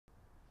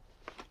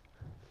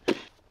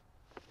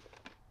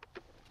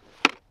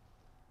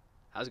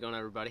How's it going,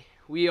 everybody?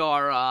 We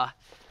are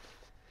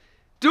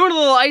doing a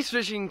little ice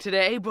fishing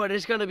today, but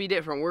it's gonna be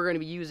different. We're gonna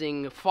be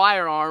using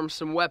firearms,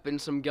 some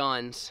weapons, some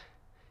guns,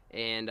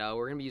 and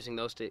we're gonna be using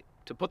those to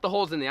put the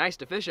holes in the ice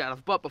to fish out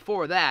of. But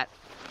before that,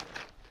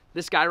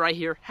 this guy right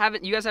here,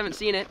 you guys haven't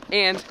seen it,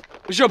 and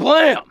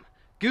shablam!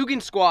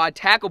 Guggen Squad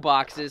tackle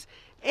boxes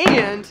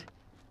and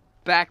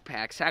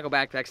backpacks, tackle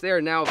backpacks. They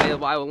are now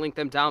available. I will link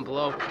them down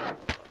below.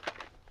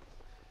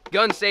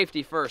 Gun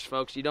safety first,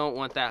 folks. You don't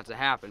want that to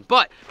happen.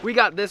 But we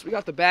got this. We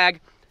got the bag.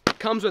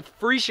 Comes with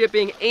free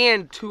shipping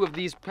and 2 of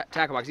these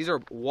tackle boxes. These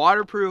are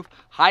waterproof,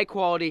 high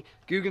quality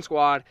Guggen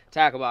Squad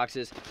tackle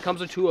boxes.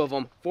 Comes with 2 of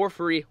them for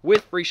free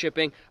with free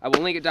shipping. I will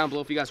link it down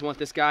below if you guys want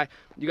this guy.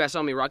 You guys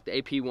saw me rock the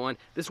AP one.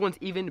 This one's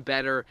even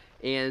better,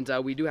 and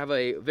we do have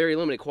a very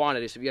limited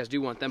quantity, so if you guys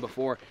do want them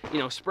before, you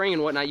know, spring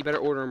and whatnot, you better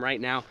order them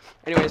right now.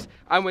 Anyways,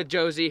 I'm with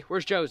Josie.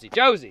 Where's Josie?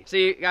 Josie!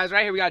 See, guys,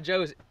 right here we got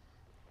Josie.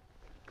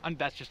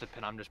 That's just a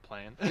pen, I'm just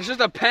playing. It's just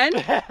a pen?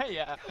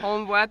 Yeah.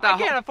 Homeboy, I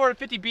can't afford a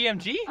 50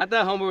 BMG. I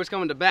thought Homeboy was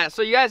coming to bat.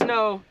 So you guys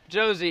know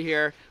Josie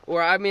here,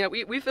 or I mean,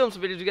 we filmed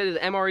some videos. We did the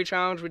MRE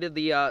challenge, we did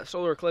the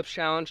solar eclipse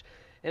challenge,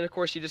 and of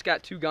course you just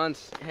got 2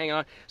 guns hanging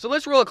on. So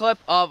let's roll a clip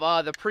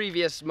of the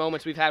previous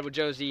moments we've had with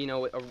Josie, you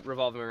know,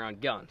 revolving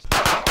around guns.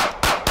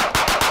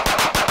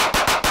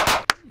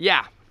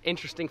 Yeah,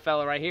 interesting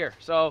fella right here.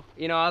 So,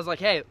 you know, I was like,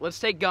 hey, let's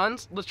take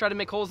guns, let's try to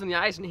make holes in the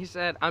ice, and he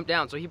said, I'm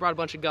down. So he brought a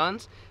bunch of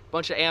guns, a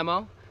bunch of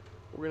ammo.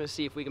 We're gonna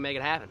see if we can make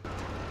it happen.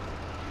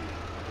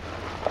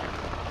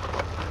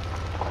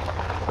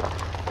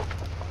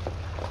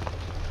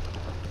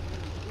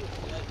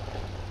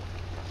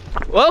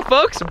 Well,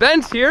 folks,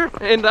 Ben's here,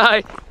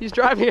 and he's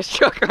driving his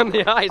truck on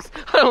the ice.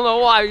 I don't know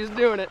why he's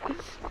doing it.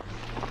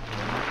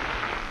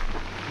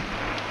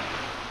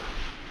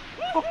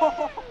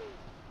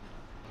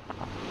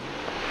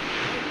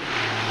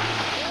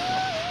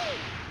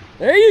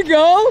 There you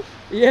go!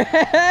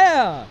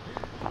 Yeah!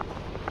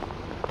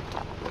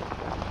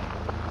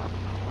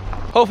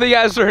 Hopefully you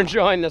guys are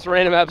enjoying this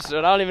random episode.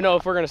 I don't even know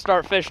if we're gonna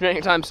start fishing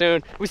anytime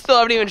soon. We still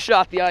haven't even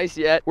shot the ice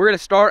yet. We're gonna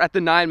start at the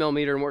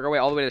 9mm and work our way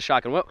all the way to the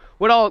shotgun.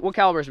 What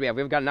calibers do we have?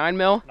 We've got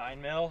 9mm.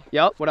 9mm.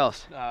 Yep. What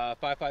else?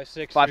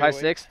 5.56.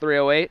 5.56,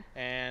 308,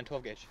 and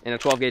 12 gauge. And a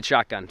 12 gauge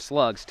shotgun.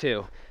 Slugs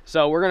too.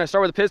 So we're gonna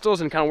start with the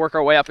pistols and kind of work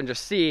our way up and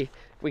just see if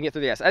we can get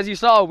through the ice. As you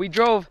saw, we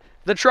drove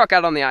the truck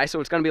out on the ice, so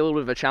it's gonna be a little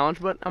bit of a challenge,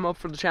 but I'm up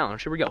for the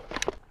challenge. Here we go.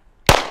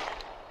 Do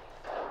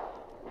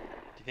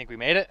you think we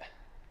made it?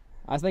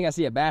 I think I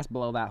see a bass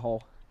below that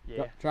hole. Yeah.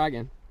 Go, try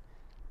again.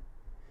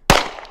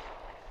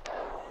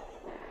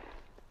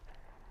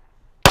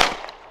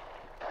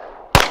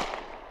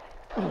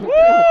 Woo!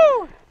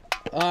 All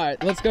right,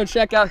 let's go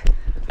check out.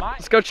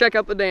 Let's go check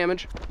out the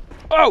damage.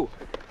 Oh!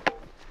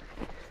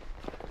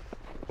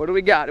 What do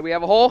we got? Do we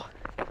have a hole?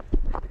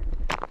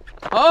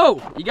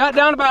 Oh, you got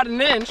down about 1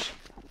 inch.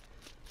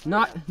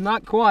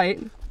 Not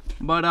quite,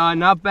 but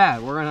not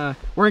bad. We're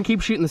gonna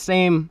keep shooting the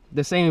same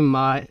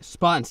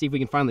spot and see if we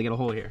can finally get a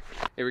hole here.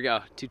 Here we go.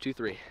 2, 2,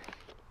 3.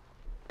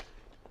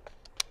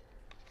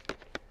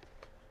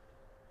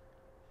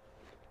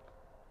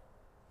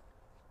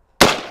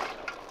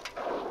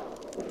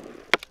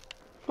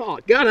 Oh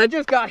God, I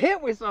just got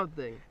hit with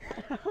something.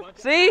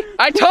 See?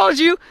 I told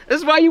you! This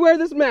is why you wear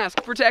this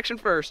mask. Protection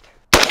first.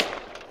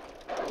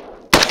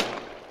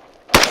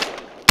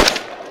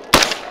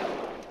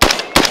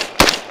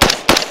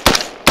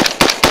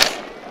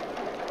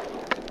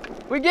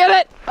 We get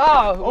it!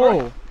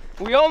 Oh,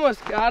 we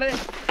almost got it.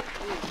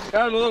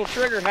 Got a little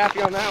trigger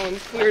happy on that one.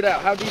 It's cleared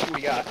out. How deep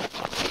we got?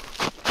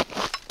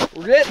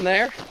 We're getting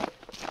there.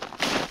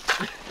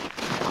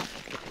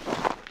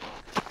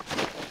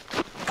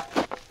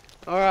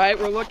 All right,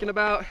 we're looking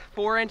about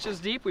 4 inches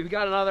deep. We've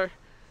got another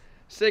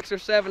 6 or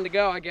 7 to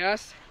go, I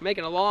guess.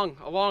 Making a long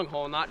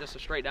hole, not just a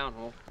straight down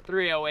hole.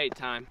 308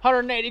 time.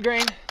 180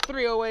 grain,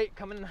 308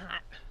 coming in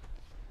hot.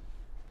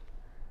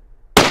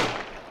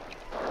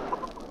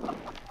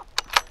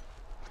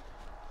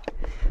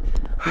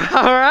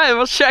 All right,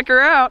 we'll check her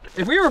out.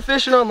 If we were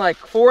fishing on like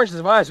 4 inches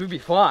of ice, we'd be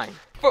fine.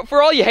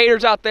 For all you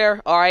haters out there,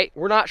 all right,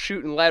 we're not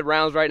shooting lead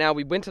rounds right now.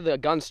 We went to the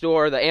gun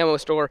store, the ammo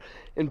store,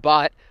 and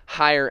bought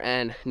higher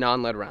end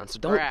non-lead rounds. So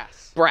don't,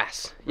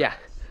 brass, yeah.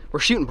 We're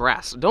shooting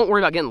brass, so don't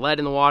worry about getting lead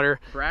in the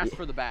water. Brass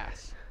for the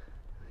bass.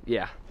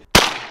 Yeah.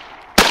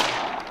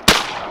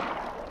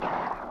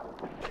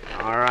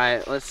 All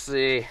right, let's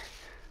see.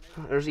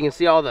 As you can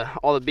see, all the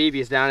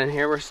BBs down in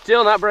here. We're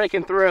still not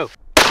breaking through.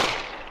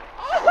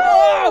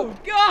 Oh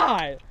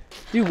God!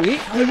 Dude,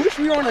 I wish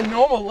we were on a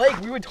normal lake.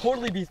 We would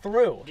totally be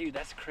through. Dude,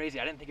 that's crazy.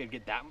 I didn't think it'd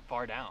get that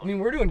far down. I mean,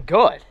 we're doing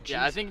good.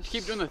 Yeah, I think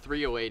keep doing the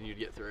 308 and you'd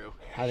get through.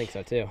 I think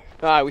so too.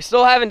 All right, we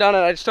still haven't done it.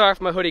 I just took off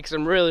my hoodie because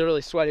I'm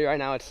really sweaty right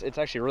now. It's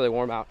actually really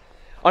warm out.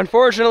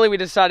 Unfortunately, we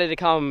decided to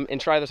come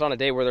and try this on a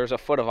day where there's a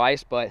foot of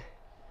ice, but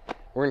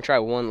we're gonna try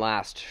one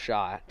last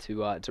shot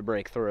to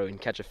break through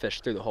and catch a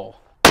fish through the hole.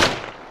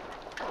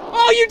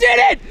 Oh, you did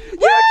it! You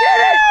did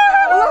it!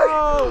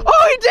 Oh,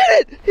 he did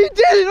it! He did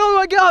it! Oh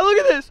my God, look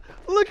at this!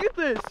 Look at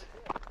this!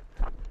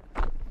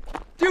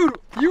 Dude,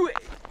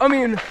 I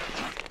mean,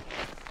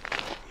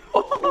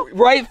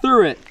 Right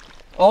through it.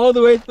 All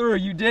the way through.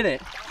 You did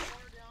it.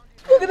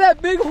 Look at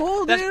that big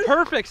hole, dude. That's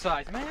perfect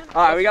size, man.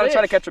 All right, we gotta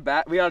try to catch a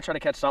bat. We gotta try to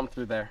catch something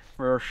through there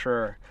for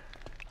sure.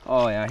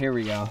 Oh yeah, here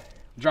we go.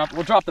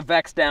 We'll drop the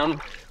Vex down.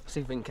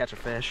 See if we can catch a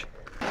fish.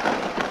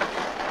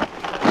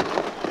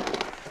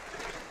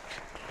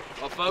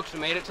 Well, folks, we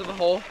made it to the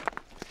hole.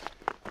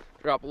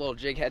 Drop a little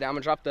jig head down.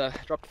 I'm gonna drop the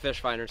fish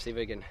finder and see if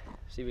we can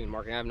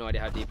mark it. I have no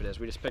idea how deep it is.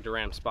 We just picked a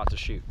random spot to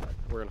shoot, but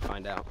we're gonna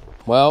find out.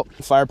 Well,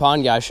 fire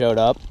pond guy showed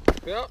up.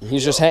 Yep.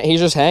 He's just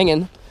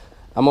hanging.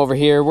 I'm over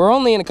here. We're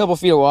only in a couple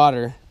feet of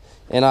water,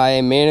 and I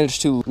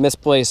managed to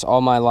misplace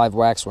all my live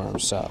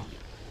waxworms, so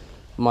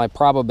my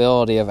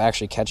probability of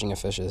actually catching a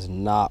fish is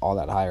not all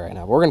that high right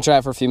now. But we're gonna try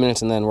it for a few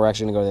minutes, and then we're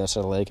actually gonna go to the other side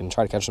of the lake and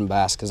try to catch some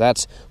bass, because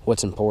that's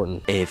what's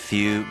important. A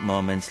few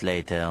moments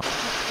later.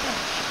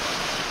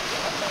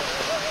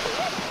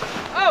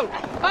 Oh!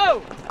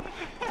 Oh!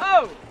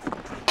 Oh!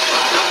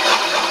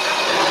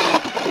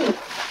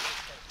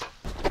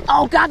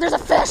 Oh God, there's a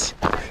fish!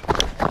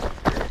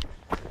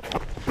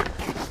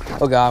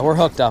 Oh God, we're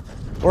hooked up.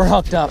 We're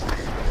hooked up.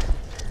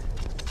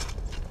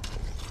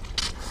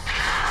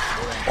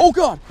 Oh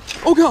God!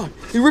 Oh God!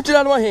 He ripped it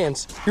out of my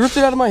hands. He ripped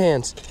it out of my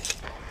hands.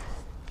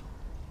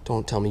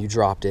 Don't tell me you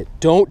dropped it.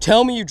 Don't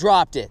tell me you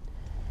dropped it.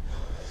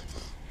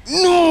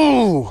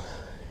 No!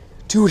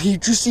 Dude,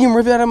 did you see him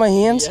rip it out of my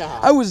hands? Yeah.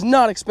 I was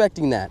not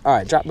expecting that. All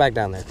right, drop back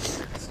down there.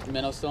 Is the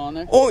minnow still on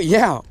there? Oh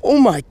yeah. Oh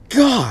my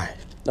God.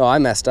 Oh, I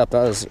messed up.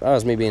 That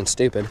was me being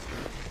stupid.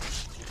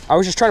 I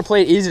was just trying to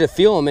play it easy to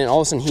feel him, and all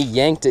of a sudden he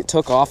yanked it,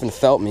 took off, and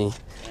felt me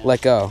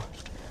let go.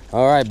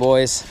 All right,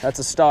 boys, that's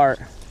a start.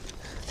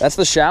 That's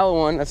the shallow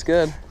one. That's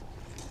good.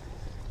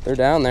 They're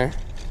down there.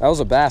 That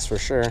was a bass for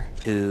sure.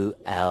 2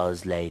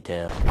 hours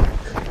later.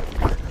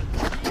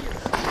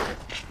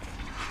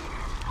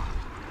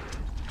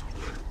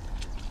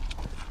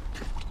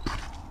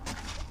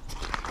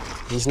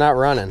 He's not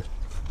running.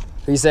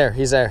 He's there.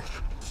 He's there.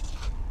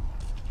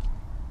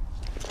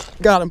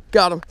 Got him.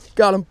 Got him.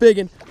 Got him.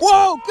 Biggin.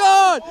 Whoa,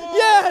 God!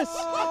 Yes!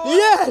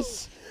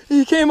 Yes!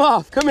 He came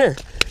off. Come here.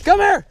 Come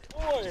here.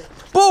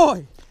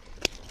 Boy.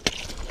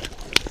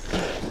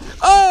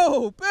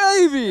 Oh,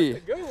 baby.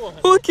 Good one.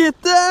 Look at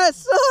that,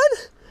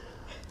 son.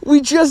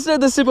 We just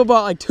did the sip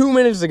about like 2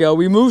 minutes ago.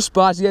 We moved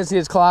spots. You guys see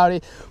it's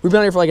cloudy. We've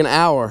been here for like an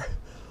hour.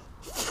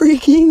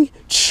 Freaking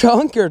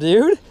chunker,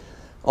 dude.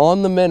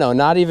 On the minnow.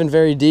 Not even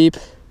very deep.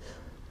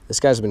 This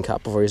guy's been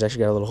caught before. He's actually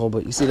got a little hole,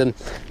 but you see them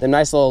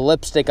nice little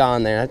lipstick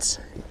on there. That's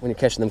when you're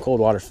catching them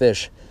cold water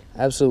fish.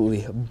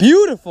 Absolutely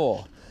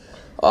beautiful.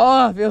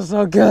 Oh, it feels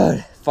so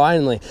good.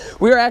 Finally.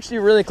 We are actually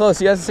really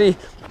close. You guys see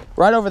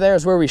right over there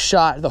is where we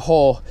shot the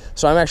hole.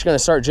 So I'm actually going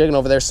to start jigging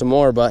over there some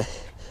more, but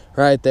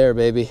right there,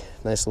 baby.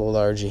 Nice little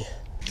largie.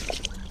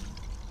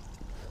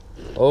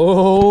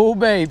 Oh,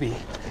 baby.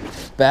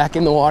 Back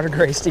in the water,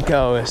 Grace he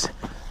goes.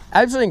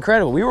 Absolutely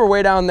incredible. We were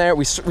way down there.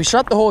 We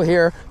shut the hole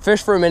here,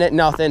 fished for a minute,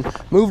 nothing.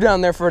 Moved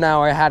down there for an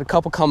hour. I had a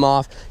couple come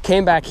off.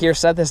 Came back here,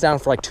 set this down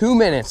for like 2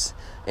 minutes,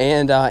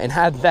 and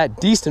had that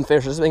decent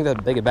fish. This is I think the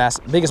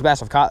biggest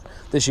bass I've caught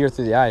this year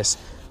through the ice.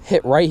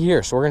 Hit right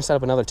here. So we're gonna set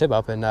up another tip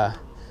up and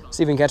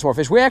see if we can catch more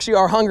fish. We actually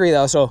are hungry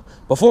though, so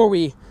before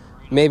we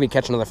maybe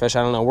catch another fish,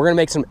 I don't know. We're gonna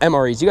make some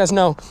MREs. You guys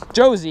know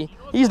Josie.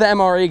 He's the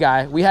MRE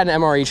guy. We had an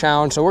MRE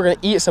challenge, so we're gonna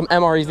eat some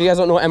MREs. If you guys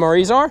don't know what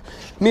MREs are,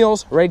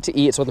 meals ready to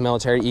eat. It's what the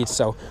military eats,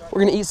 so we're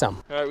gonna eat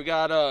some. All right, we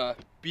got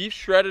beef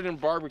shredded in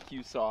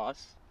barbecue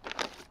sauce,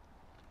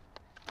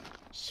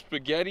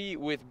 spaghetti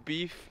with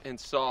beef and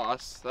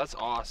sauce. That's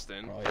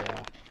Austin. Oh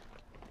yeah.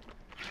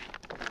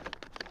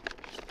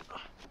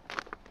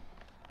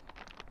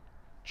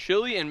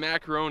 Chili and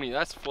macaroni.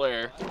 That's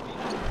Flair.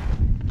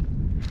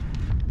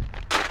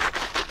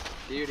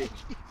 Beauty.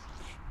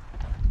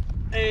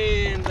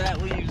 And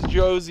that leaves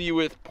Josie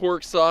with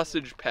pork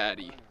sausage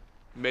patty,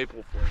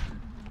 maple flavor.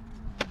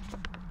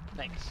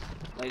 Thanks.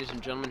 Ladies and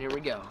gentlemen, here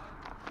we go.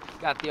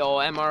 Got the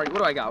old MRE. What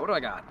do I got? What do I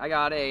got? I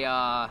got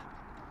a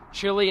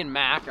chili and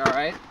mac, all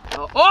right.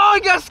 Oh, I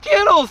got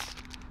Skittles!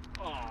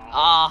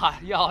 Ah,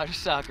 y'all are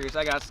suckers.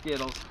 I got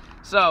Skittles.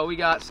 So we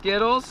got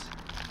Skittles.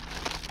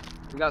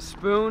 We got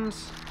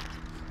spoons.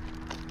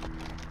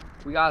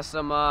 We got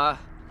some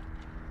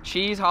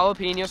cheese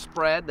jalapeno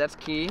spread. That's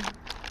key.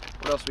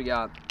 What else we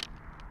got?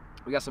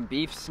 We got some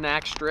beef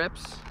snack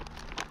strips.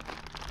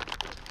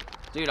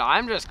 Dude,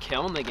 I'm just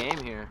killing the game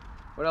here.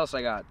 What else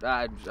I got?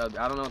 I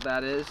don't know what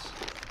that is.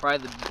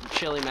 Probably the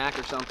chili mac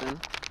or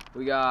something.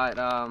 We got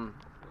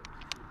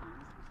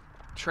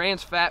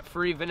trans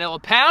fat-free vanilla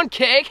pound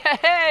cake.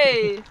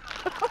 Hey!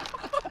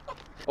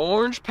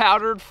 Orange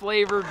powdered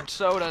flavored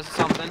soda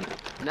something.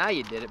 Now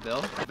you did it,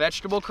 Bill.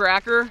 Vegetable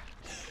cracker.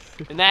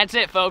 And that's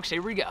it, folks.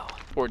 Here we go.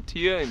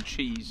 Tortilla and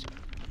cheese.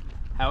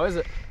 How is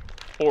it?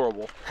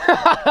 Horrible.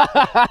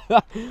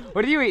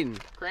 What are you eating?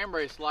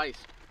 Cranberry slice.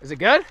 Is it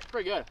good? It's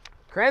pretty good.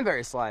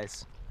 Cranberry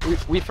slice.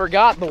 We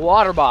forgot the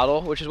water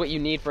bottle, which is what you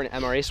need for an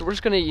MRE. So we're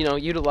just gonna,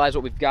 utilize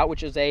what we've got,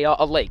 which is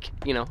a lake.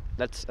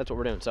 That's what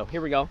we're doing. So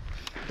here we go.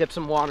 Dip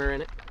some water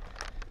in it.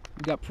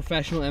 We got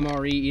professional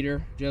MRE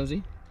eater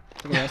Josie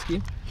for the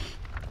rescue.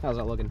 How's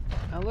that looking?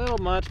 A little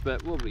much,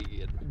 but we'll be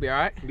good. Be all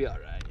right? Be all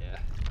right, yeah.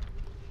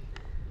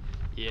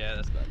 Yeah,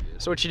 that's about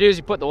good. So what you do is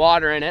you put the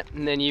water in it,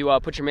 and then you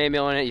put your main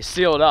meal in it, you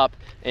seal it up,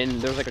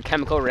 and there's like a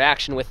chemical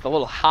reaction with the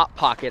little hot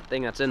pocket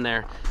thing that's in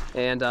there.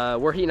 And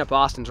we're heating up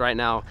Austin's right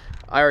now.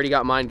 I already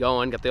got mine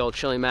going, got the old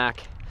chili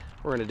mac.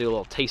 We're gonna do a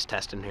little taste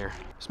test in here.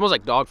 It smells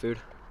like dog food.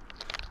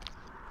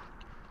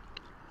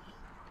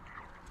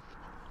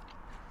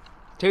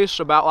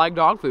 Tastes about like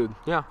dog food,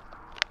 yeah.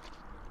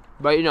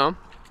 But you know,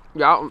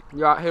 you're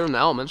out here in the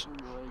elements.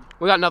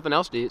 We got nothing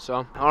else to eat,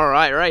 so. All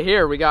right, right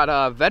here we got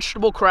a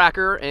vegetable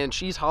cracker and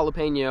cheese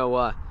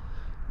jalapeno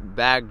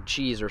bagged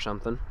cheese or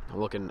something.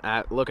 Looking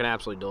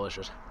absolutely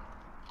delicious.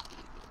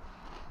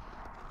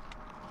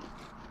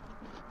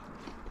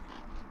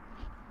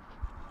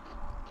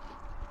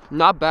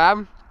 Not bad.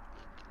 A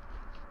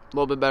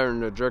little bit better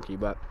than the jerky,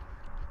 but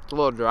it's a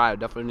little dry. I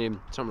definitely need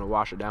something to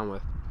wash it down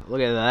with. Look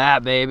at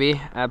that,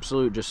 baby.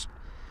 Absolute just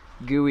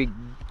gooey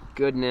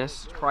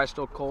goodness. It's probably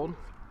still cold.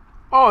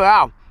 Oh,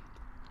 yeah.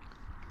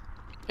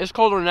 It's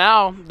colder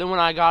now than when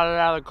I got it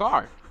out of the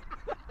car.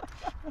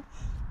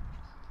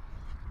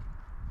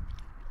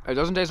 It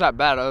doesn't taste that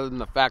bad other than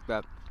the fact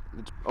that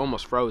it's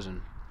almost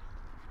frozen.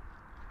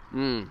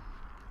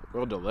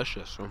 Real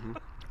delicious.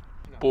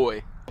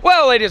 Boy.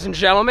 Well, ladies and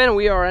gentlemen,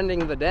 we are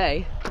ending the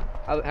day.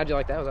 How'd you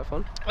like that? Was that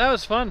fun? That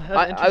was fun.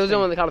 I was the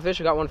only one that caught a fish.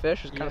 I got one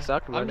fish. It kind of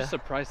sucked. I'm just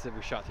surprised that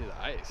we shot through the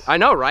ice. I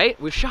know, right?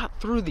 We shot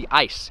through the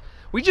ice.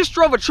 We just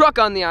drove a truck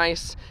on the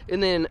ice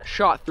and then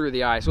shot through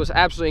the ice. It was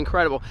absolutely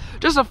incredible.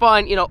 Just a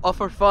fun, you know,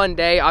 for fun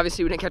day.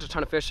 Obviously, we didn't catch a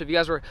ton of fish. So if you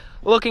guys were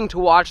looking to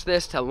watch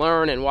this to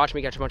learn and watch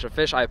me catch a bunch of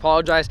fish, I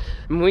apologize.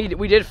 I mean,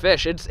 we did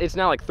fish. It's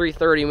now like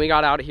 3:30 and we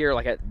got out of here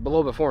like at a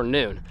little before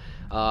noon.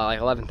 Like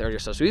 11:30 or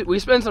so. So we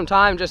spent some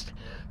time, just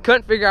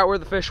couldn't figure out where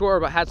the fish were,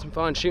 but had some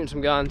fun shooting some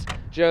guns.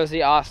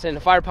 Josie, Austin, the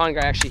fire pond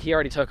guy, actually, he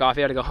already took off.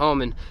 He had to go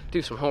home and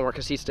do some homework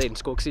because he stayed in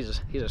school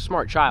because he's a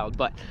smart child.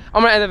 But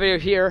I'm gonna end the video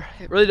here.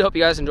 Really do hope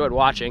you guys enjoyed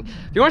watching.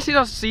 If you want to see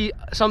us see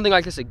something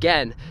like this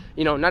again,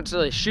 you know, not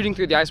necessarily shooting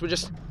through the ice, but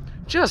just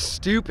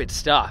stupid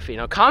stuff, you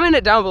know, comment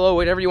it down below,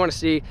 whatever you want to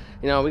see.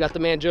 You know, we got the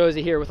man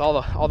Josie here with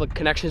all the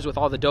connections with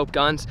all the dope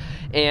guns,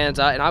 and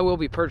I will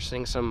be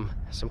purchasing some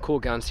cool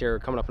guns here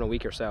coming up in a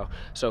week or so.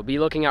 So be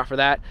looking out for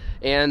that.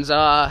 And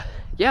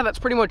yeah, that's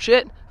pretty much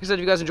it. Like I said, if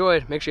you guys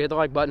enjoyed, make sure you hit the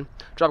like button.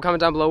 Drop a comment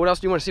down below. What else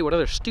do you want to see? What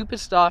other stupid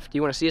stuff do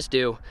you want to see us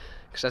do?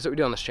 Because that's what we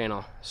do on this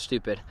channel.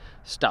 Stupid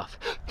stuff.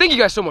 Thank you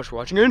guys so much for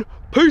watching, and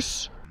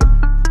peace.